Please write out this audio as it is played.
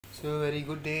So very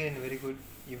good day and very good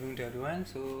evening to everyone.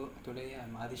 So today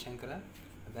I'm Adi Shankara.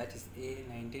 Batch is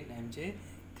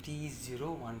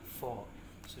A19MJ3014.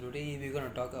 So today we're going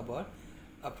to talk about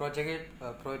a project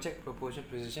proposal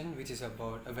presentation, which is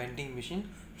about a vending machine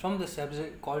from the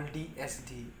subject called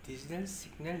DSD, Digital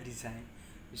Signal Design,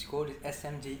 which code is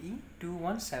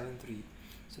SMJE2173.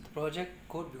 So the project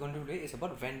code we're going to do today is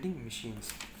about vending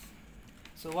machines.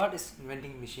 So what is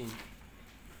vending machine?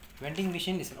 Vending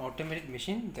machine is an automated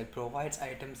machine that provides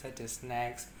items such as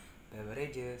snacks,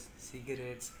 beverages,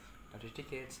 cigarettes, lottery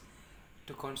tickets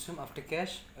to consume after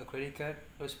cash, a credit card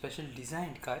or special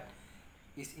designed card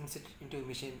is inserted into a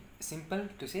machine. Simple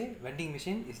to say, vending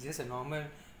machine is just a normal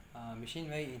machine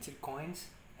where you insert coins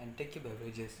and take your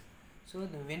beverages. So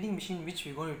the vending machine which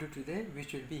we're going to do today,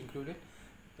 which will be included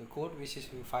the code which is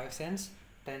 5 cents,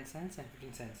 10 cents and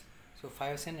 15 cents. So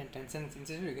 5 cents and 10 cents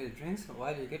instead you get drinks,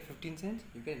 while you get 15 cents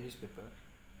you get a newspaper.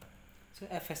 So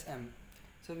FSM.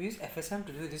 So we use FSM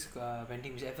to do this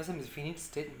vending machine. FSM is finite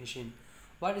state machine.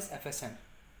 What is FSM?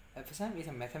 FSM is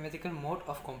a mathematical mode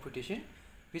of computation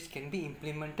which can be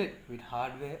implemented with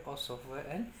hardware or software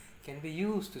and can be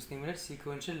used to simulate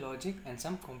sequential logic and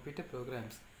some computer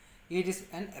programs. It is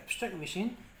an abstract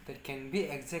machine that can be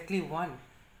exactly one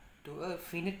to a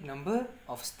finite number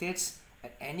of states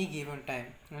at any given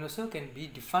time, and also can be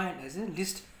defined as a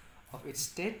list of its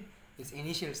state, its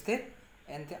initial state,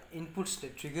 and the inputs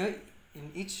that trigger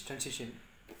in each transition.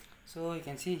 So you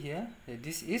can see here that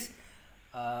this is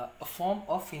a form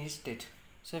of finite state.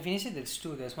 So finite state, there's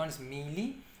two. There's one is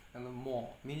milli and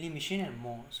more. Milli machine and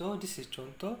more. So this is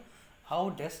contour. How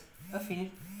does a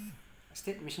finite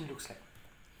state machine looks like?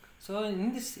 So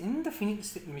in the finite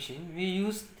state machine, we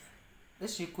use a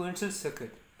sequential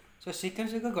circuit. So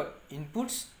sequential circuit got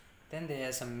inputs, then there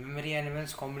are some memory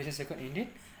elements, combination circuit in it,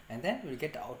 and then we'll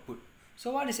get the output. So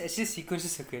what is actually sequential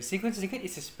circuit? Sequential circuit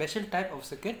is a special type of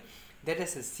circuit that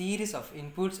has a series of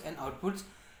inputs and outputs.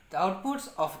 The outputs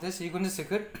of the sequential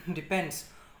circuit depends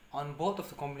on both of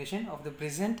the combination of the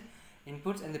present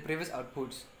inputs and the previous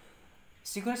outputs.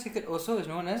 Sequential circuit also is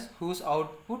known as whose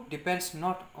output depends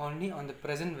not only on the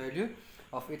present value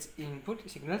of its input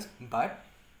signals but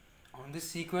on the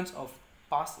sequence of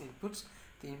past inputs,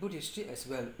 the input history as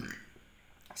well.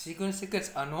 Sequence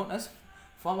circuits are known as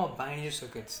form of binary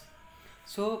circuits.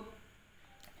 So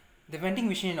the vending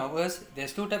machine of us,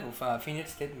 there's two types of finite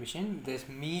state machine. There's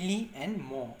milli and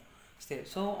more state.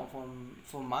 So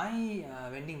for my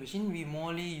vending machine, we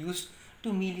mostly use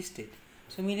two milli state.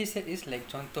 So milli state is like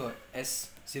contour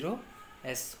S0,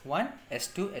 S1,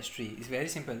 S2, S3. It's very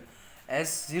simple.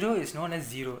 S0 is known as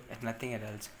 0 and nothing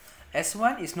else.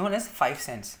 S1 is known as 5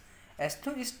 cents.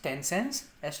 S2 is 10 cents,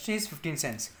 S3 is 15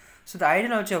 cents. So the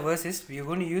ideology of us is we are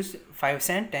going to use 5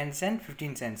 cents, 10 cents,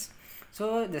 15 cents.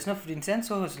 So there's no 15 cents,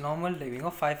 so it's normal like we go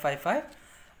 5, 5, 5,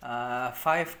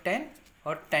 5, 10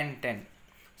 or 10, 10.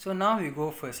 So now we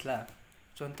go first lah.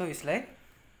 Contoh is like,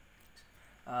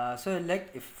 so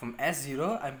like if from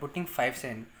S0 I'm putting 5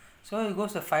 cents. So it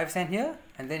goes to 5 cents here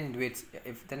and then it waits.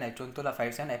 If then I contoh la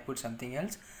 5 cents, I put something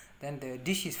else. Then the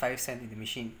dish is 5 cents in the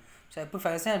machine. So I put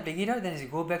 5 cents, I take it out, then it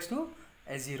go back to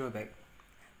S0 back.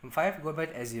 From 5, go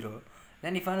back to S0.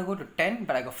 Then if I want to go to 10,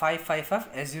 but I got 5, 5,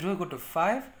 5, S0, go to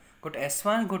 5, go to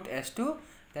S1, go to S2,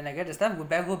 then I get the stuff, go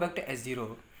back to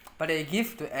S0. But I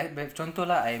give to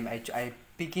Chontola, I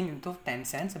pick in into 10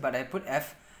 cents, but I put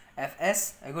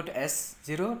FS, I go to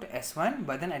S0 to S1,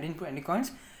 but then I didn't put any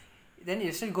coins, then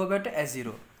it still go back to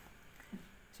S0.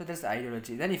 So that's the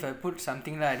ideology. Then if I put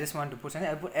something like I just want to put something,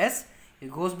 I put S, it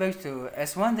goes back to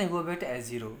S1, then go back to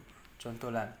S0.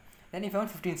 Contoh lah. Then if I want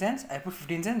 15 cents, I put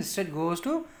 15 cents, instead goes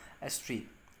to S3.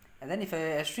 And then if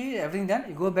I S3, everything done,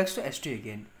 it goes back to S3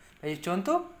 again. But if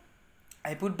contoh,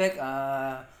 I put back,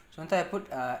 contoh I put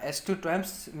S2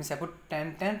 times, means I put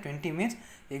 10, 10, 20 means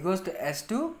it goes to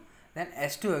S2, then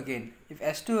S2 again. If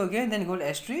S2 again, then go to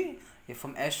S3. If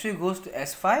from S3 goes to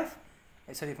S5,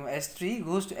 sorry, from S3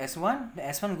 goes to S1, then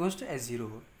S1 goes to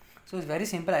S0. So it's very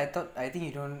simple. I think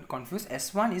you don't confuse.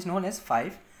 S1 is known as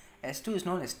 5, S2 is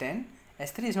known as 10,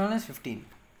 S3 is known as 15.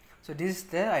 So this is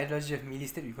the ideology of milli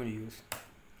state we're going to use.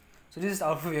 So this is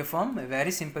output waveform, a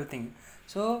very simple thing.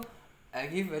 So I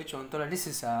give very contour. This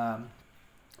is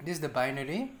the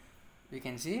binary. We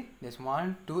can see there's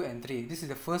 1, 2 and 3. This is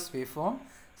the first waveform,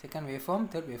 second waveform,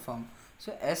 third waveform.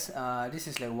 So this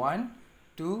is like 1,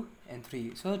 2 and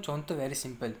 3. So contour very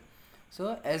simple.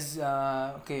 So as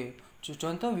okay, so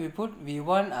contoh we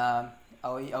want our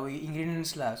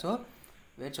ingredients lah. So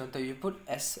where contoh you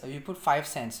put 5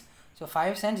 cents. So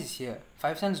 5 cents is here.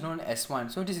 5 cents is known as S1.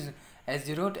 So this is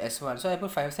S0 to S1. So I put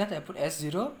 5 cents. I put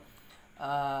S0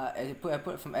 I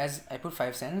put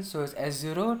 5 cents, so it's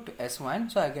S0 to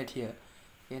S1, so I get here.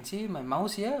 You can see my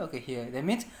mouse here. Okay, here that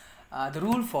means the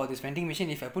rule for this vending machine,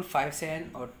 if I put 5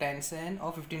 cent or 10 cent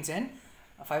or 15 cent,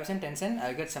 5 cent 10 cent,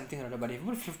 I get something or other. But if you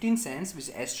put 15 cents, which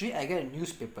is S3, I get a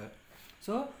newspaper.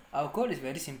 So our code is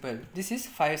very simple. This is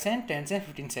 5 cent, 10 cent,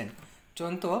 15 cent.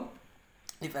 Contoh,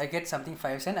 if I get something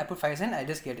 5 cent, I put 5 cent, I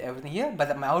just get everything here,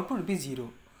 but my output will be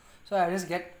 0. So I just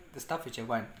get the stuff which I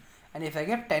want. And if I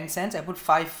get 10 cents, I put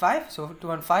 5, so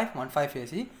 215 here,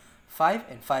 see, 5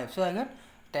 and 5. So I got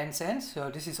 10 cents. So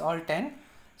this is all 10.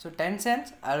 So 10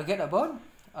 cents, I'll get about,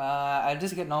 I'll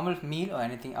just get normal meal or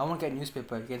anything. I won't get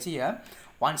newspaper. You can see here,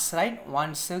 one slide,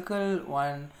 one circle,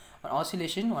 one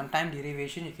oscillation, one time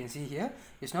derivation. You can see here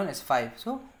is known as 5.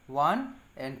 So 1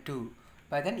 and 2.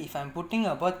 But then if I'm putting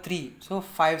about 3, so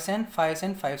 5 cent, 5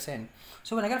 cent, 5 cent.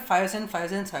 So when I get 5 cent, 5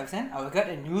 cent, 5 cent, I will get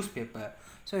a newspaper.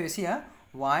 So you see here,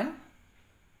 1,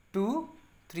 2,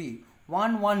 3,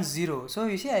 1, 1, 0. So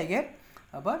you see I get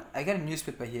a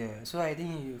newspaper here. So I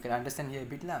think you can understand here a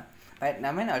bit lah. Right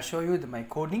now, I'll show you my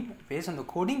coding. Based on the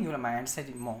coding, you might understand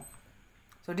it more.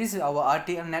 So this is our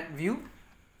RTL net view.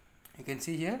 You can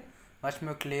see here, much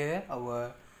more clear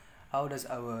how does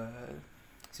our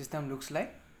system looks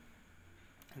like.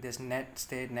 There's net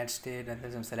state, and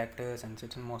there's some selectors and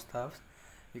certain more stuff.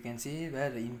 You can see where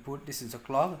the input, this is the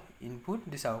clock input,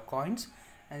 this is our coins,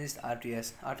 and this is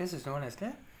RTS. RTS is known as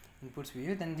the inputs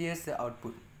view, then here's the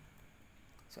output.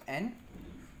 So N.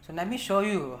 So let me show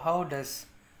you how does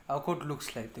our code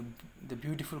looks like, the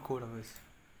beautiful code of us.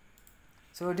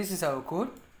 So this is our code.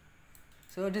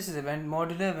 So this is a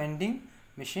modular vending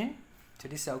machine. So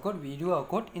this is our code. We do our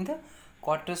code in the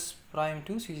quarters prime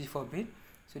to 64-bit.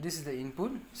 So this is the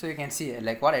input. So you can see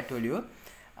like what I told you.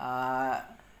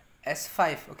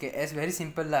 S5, okay, S very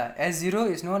simple lah. S0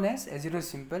 is known as, S0 is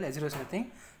simple, S0 is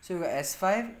nothing. So you got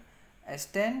S5,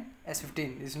 S10,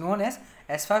 S15 is known as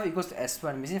S5 equals to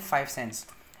S1, which is 5 cents.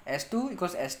 S2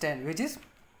 equals to S10, which is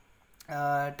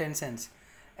 10 cents.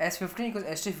 S15 equals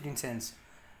S3, 15 cents.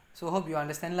 So hope you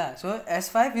understand lah. So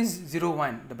S5 is 0,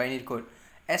 1, the binary code.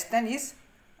 S10 is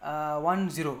 1,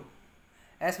 0.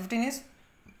 S15 is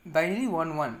binary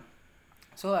 1, 1.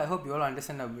 So I hope you all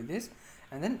understand with this.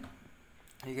 And then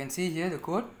you can see here the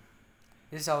code.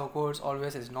 This is our codes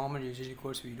always as normal usually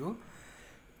codes we do.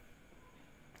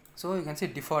 So you can see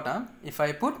default. If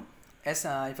I put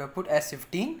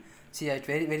S15, see it's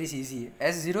very easy.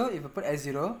 S0, if I put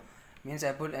S0 means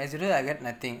I put S0, I get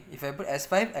nothing. If I put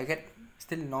S5, I get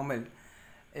still normal.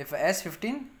 If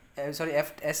S15,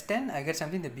 S10, I get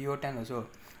something, the BO10 also.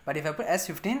 But if I put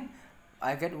S15,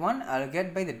 I get 1, I'll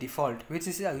get by the default, which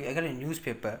is I get a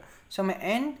newspaper. So my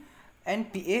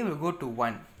NPA will go to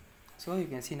 1. So you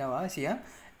can see now, see here,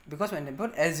 because when I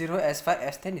put S0, S5,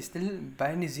 S10 is still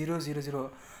binary 0, 0,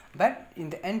 0. But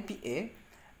in the NPA,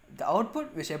 the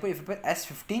output which I put, if I put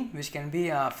S15, which can be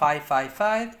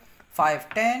 555,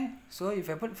 510. So if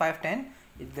I put 510,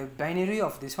 the binary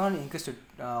of this one equals to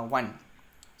 1.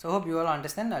 So hope you all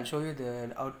understand. I'll show you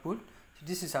the output. So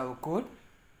this is our code.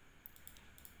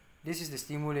 This is the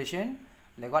stimulation.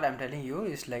 Like what I'm telling you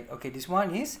is like, okay, this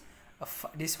one is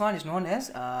known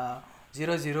as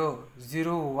 0, 0,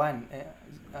 0, 1,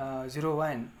 0,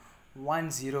 1,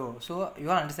 1, 0. So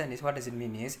you all understand this. What does it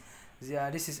mean is,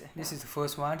 this is the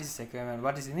first one, this is the second one.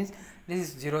 What does it mean? This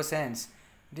is 0 cents.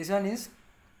 This one is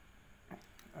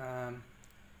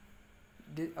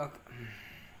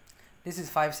this is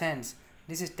 5 cents.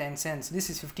 This is 10 cents. This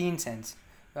is 15 cents.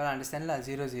 You all understand lah?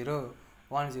 0, 0,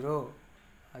 1, 0,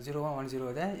 0, 1, 1,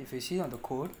 0 there. If you see on the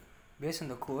code, based on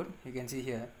the code, you can see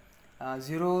here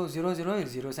 0, 0, 0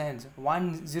 is 0 cents,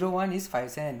 1, 0, 1 is 5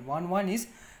 cents, 1, 1 is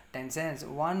 10 cents,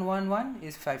 1, 1, 1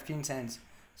 is 15 cents.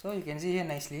 So you can see here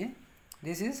nicely,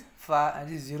 this is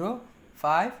 0,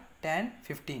 5, 10,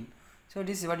 15. So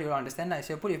this is what you will understand. Now,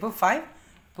 so you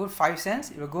put 5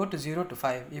 cents, it will go to 0 to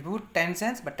 5. If you put 10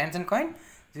 cents, but 10 cent coin,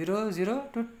 0, 0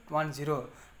 to 1, 0.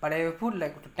 But I will put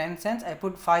like to 10 cents, I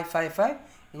put 5, 5, 5,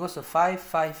 it goes to 5,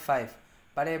 5, 5.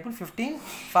 But I put 15,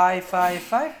 5, 5,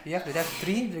 5, you have to have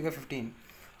 3, you get 15.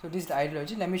 So this is the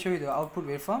ideology. Let me show you the output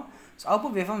waveform. So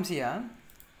output waveforms here,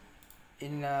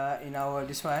 in our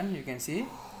this one, you can see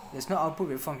there's no output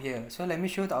waveform here. So let me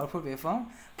show the output waveform.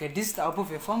 Okay, this is the output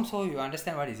waveform, so you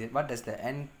understand what is it. What does the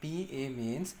NPA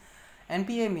means?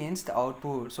 NPA means the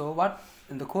output. So what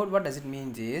in the code, what does it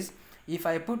mean is, if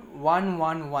I put 1,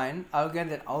 1, 1, I'll get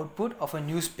the output of a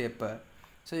newspaper.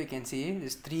 So you can see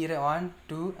this 3, 1,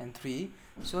 2 and 3.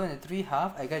 So in the 3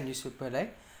 half, I got newspaper,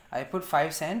 like I put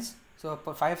 5 cents. So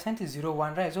 5 cents is 0,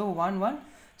 1, right? So 1, 1,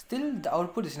 still the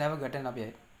output is never gotten up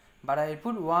yet. But I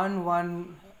put 1,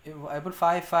 1, I put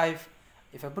 5, 5,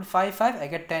 If I put 5 5, I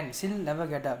get 10, still never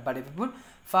get up. But if I put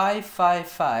 5 5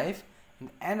 5 in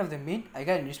the end of the meat, I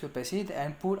get a newspaper. See, the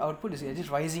output is just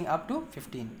rising up to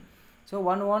 15. So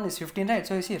 1 1 is 15, right?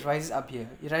 So you see it rises up here.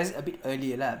 It rises a bit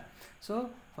earlier lah. So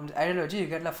from the ideology, you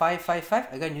get like 5 5 5.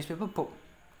 I get a newspaper. Pop,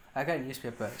 I got a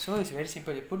newspaper. So it's very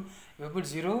simple. If I put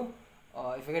 0,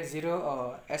 or if I get 0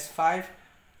 or S5,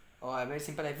 or very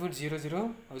simple, I put 0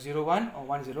 0 or 0 1 or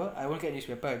 1 0, I won't get a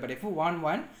newspaper. But if I put 1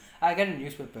 1, I get a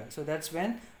newspaper. So that's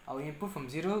when our input from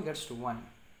 0 gets to 1.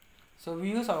 So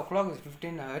we use our clock is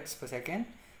 15 Hz per second.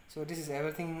 So this is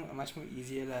everything much more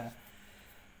easier lah.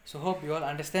 So hope you all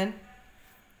understand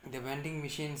the vending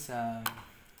machine's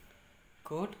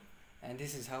code, and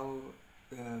this is how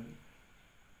the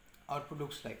output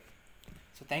looks like.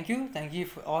 So thank you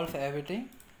for all for everything,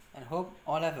 and hope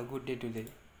all have a good day today.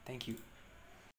 Thank you.